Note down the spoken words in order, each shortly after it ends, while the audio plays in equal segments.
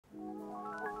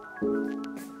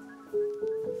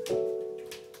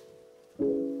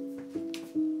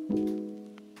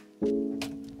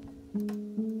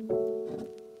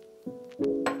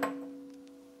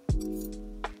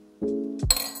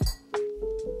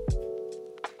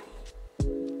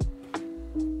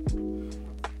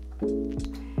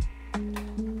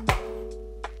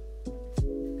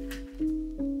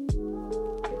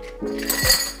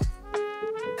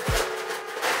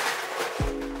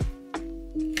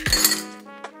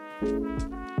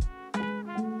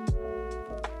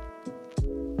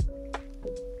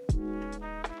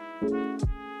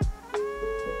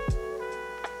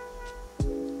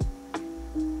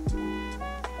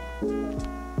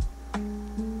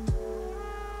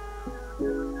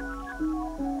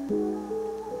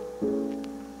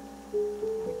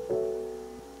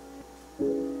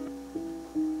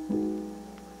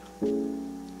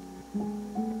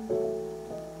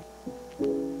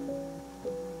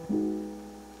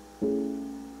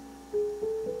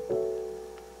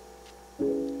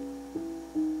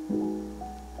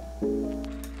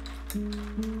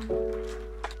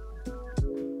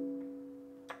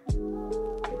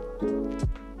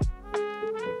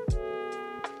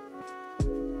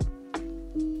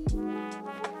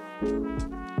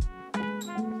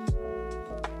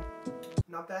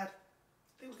Not bad. I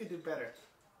think we could do better.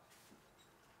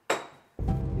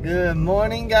 Good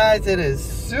morning, guys. It is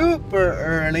super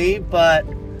early, but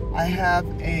I have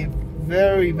a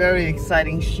very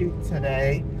exciting shoot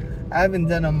today. I haven't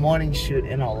done a morning shoot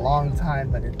in a long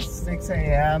time, but it's 6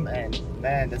 a.m. and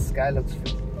man, the sky looks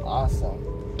awesome.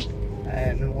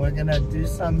 And we're gonna do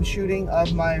some shooting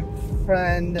of my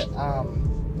friend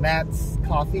Matt's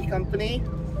coffee company.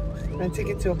 I'm gonna take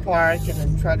it to a park and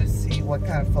then try to see what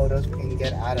kind of photos we can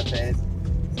get out of it.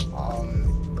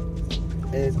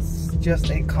 It's just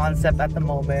a concept at the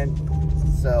moment,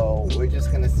 so we're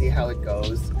just gonna see how it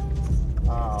goes.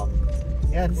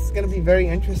 Yeah, this is gonna be very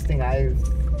interesting. I've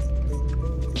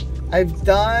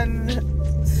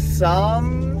done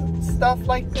some stuff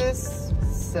like this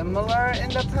similar in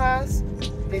the past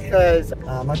because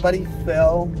my buddy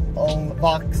Phil owns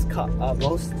Vox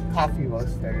coffee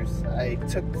roasters. I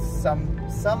took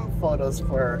some photos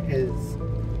for his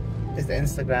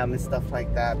Instagram and stuff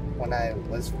like that when I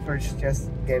was first just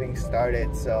getting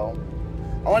started. So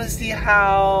I want to see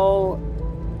how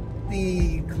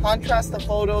the contrast of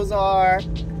photos are,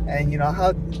 and you know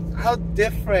how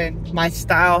different my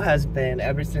style has been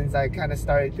ever since I kind of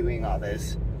started doing all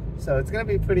this. So it's gonna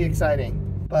be pretty exciting.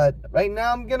 But right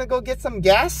now I'm gonna go get some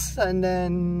gas and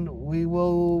then we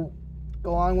will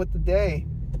go on with the day.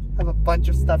 I have a bunch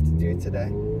of stuff to do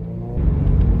today.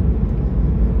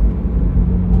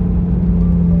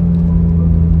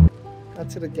 Got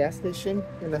to the gas station,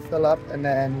 gonna fill up and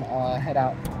then head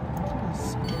out.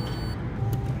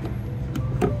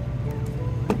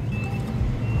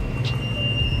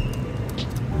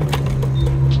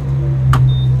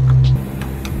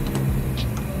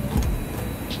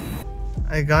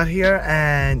 I got here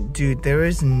and dude, there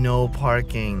is no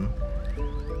parking.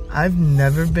 I've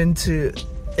never been to,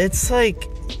 it's like,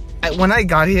 when I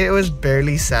got here it was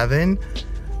barely 7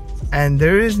 and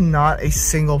there is not a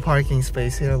single parking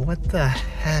space here. What the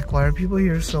heck, why are people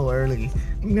here so early?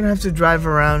 I'm gonna have to drive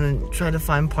around and try to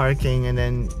find parking and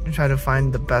then try to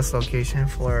find the best location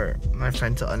for my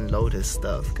friend to unload his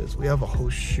stuff because we have a whole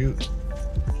shoot.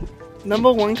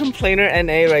 #1 complainer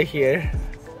NA right here.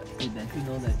 Did Nancy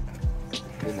know that?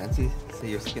 Did Nancy say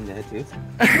you're sick in the head too?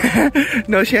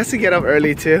 No, she has to get up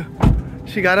early too.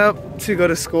 She got up to go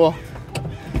to school.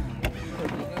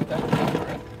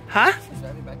 Huh?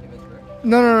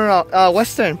 No.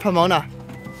 Western, Pomona.